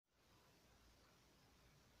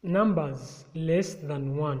numbers less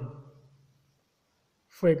than 1.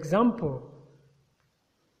 For example,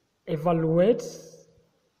 evaluate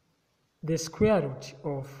the square root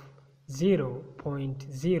of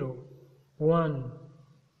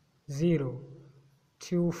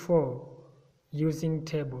 0.01024 using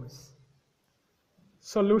tables.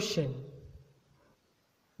 Solution: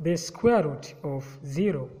 the square root of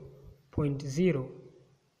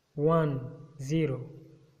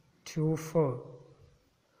 0.01024.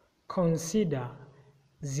 Consider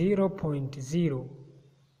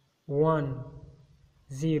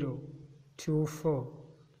 0.01024,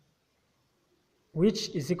 which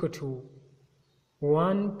is equal to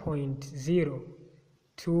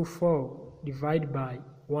 1.024 divided by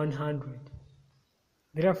 100.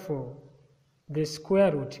 Therefore, the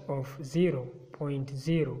square root of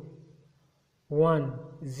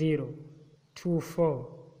 0.01024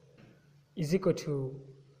 is equal to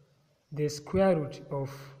the square root of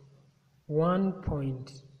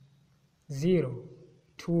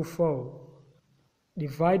 1.024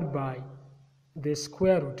 divided by the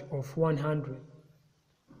square root of 100.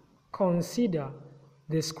 Consider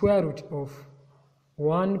the square root of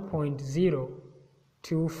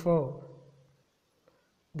 1.024.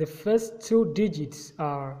 The first two digits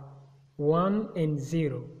are 1 and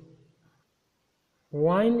 0.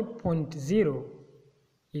 1.0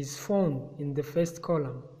 is found in the first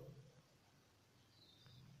column.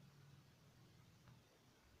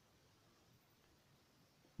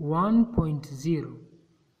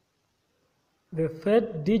 The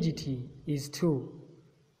third digit is 2.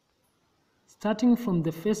 Starting from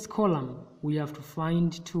the first column, we have to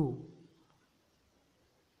find 2.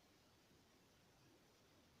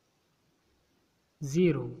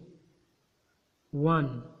 0,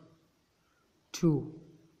 1, 2.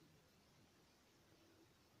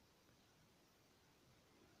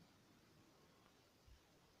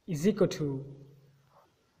 Is equal to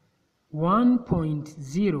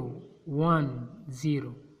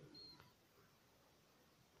 1.010.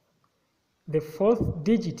 The fourth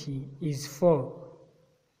digit is 4.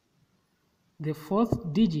 The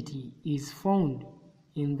fourth digit is found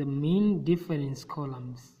in the mean difference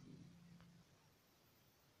columns.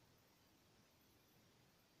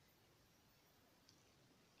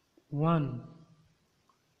 1,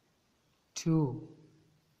 2,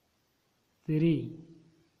 3,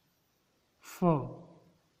 4.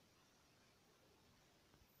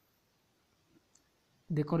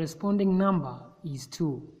 The corresponding number is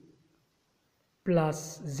 2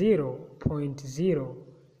 plus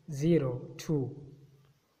 0.002,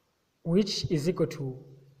 which is equal to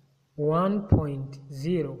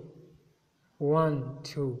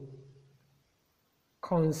 1.012.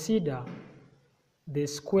 Consider the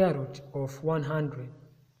square root of 100.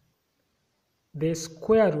 The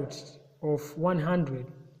square root of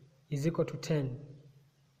 100 is equal to 10.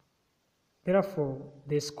 Therefore,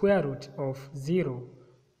 the square root of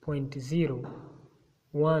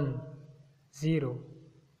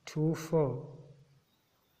 0.01024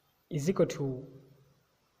 is equal to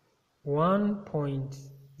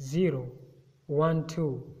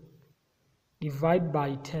 1.012 divided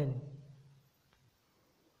by 10,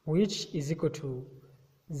 which is equal to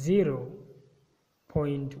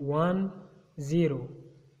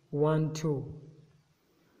 0.1012.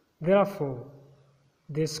 Therefore,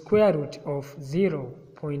 the square root of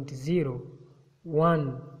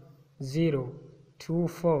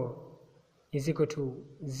 0.01024 is equal to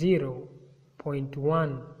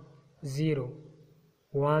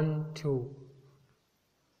 0.1012.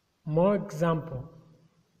 More example.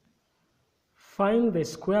 Find the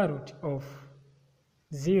square root of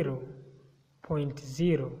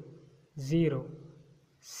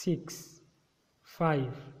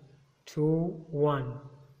 0.00651.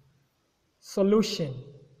 Solution: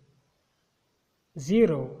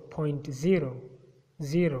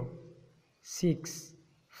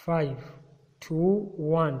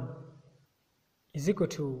 0.00651 is equal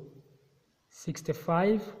to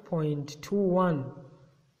 65.21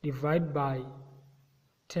 divided by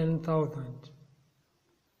 10,000.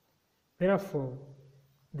 Therefore,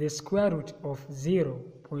 the square root of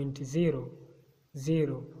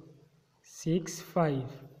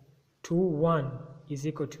 0.00651 is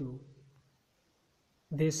equal to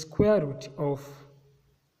the square root of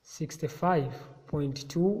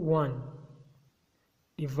 65.21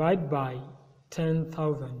 divided by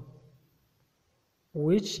 10,000,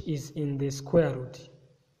 which is in the square root.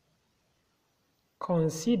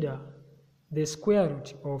 Consider the square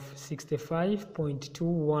root of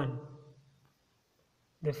 65.21.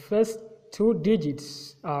 The first two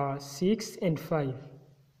digits are 6 and 5.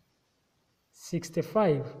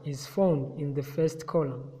 65 is found in the first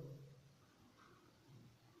column.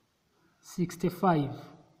 65.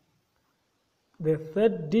 The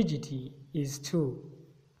third digit is 2.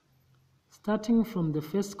 Starting from the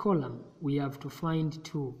first column, we have to find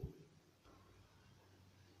 2.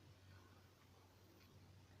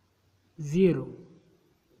 0,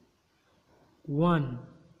 1,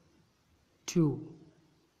 2.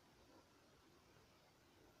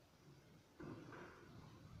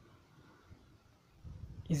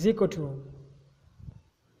 Is equal to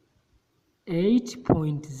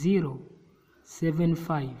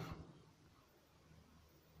 8.075.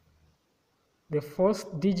 The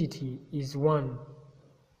first digit is 1.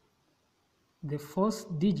 The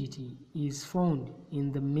first digit is found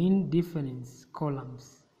in the mean difference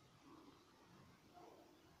columns.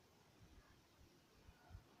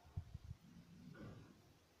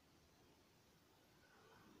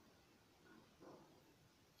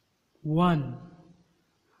 One.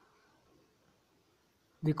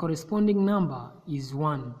 The corresponding number is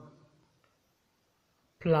 1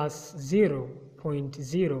 plus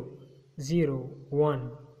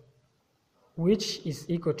 0.001, which is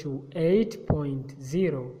equal to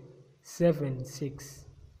 8.076.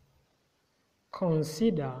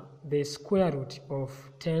 Consider the square root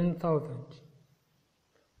of 10,000.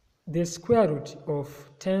 The square root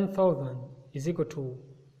of 10,000 is equal to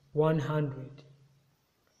 100.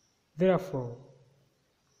 Therefore,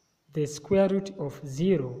 the square root of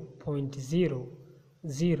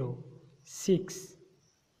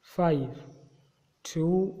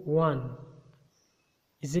 0.0065521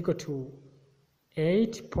 is equal to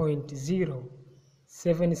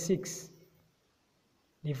 8.076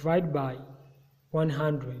 divided by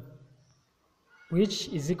 100, which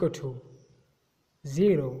is equal to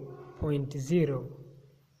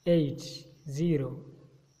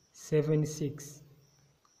 0.08076.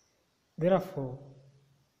 Therefore,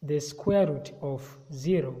 the square root of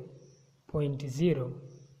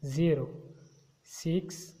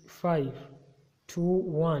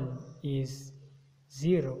 0.0065521 is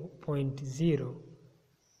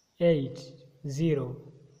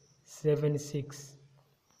 0.08076.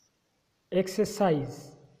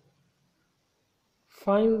 Exercise.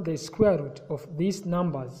 Find the square root of these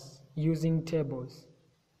numbers using tables.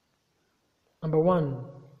 Number 1,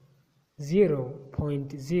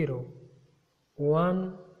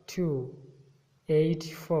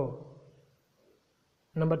 0.01284.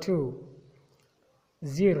 Number 2,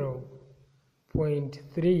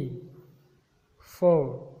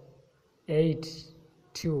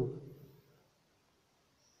 0.3482.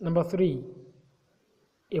 Number 3,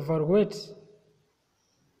 evaluate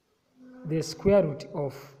the square root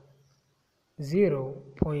of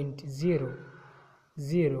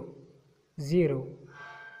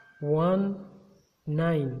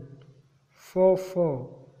 0.0001944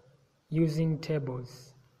 using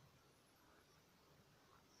tables.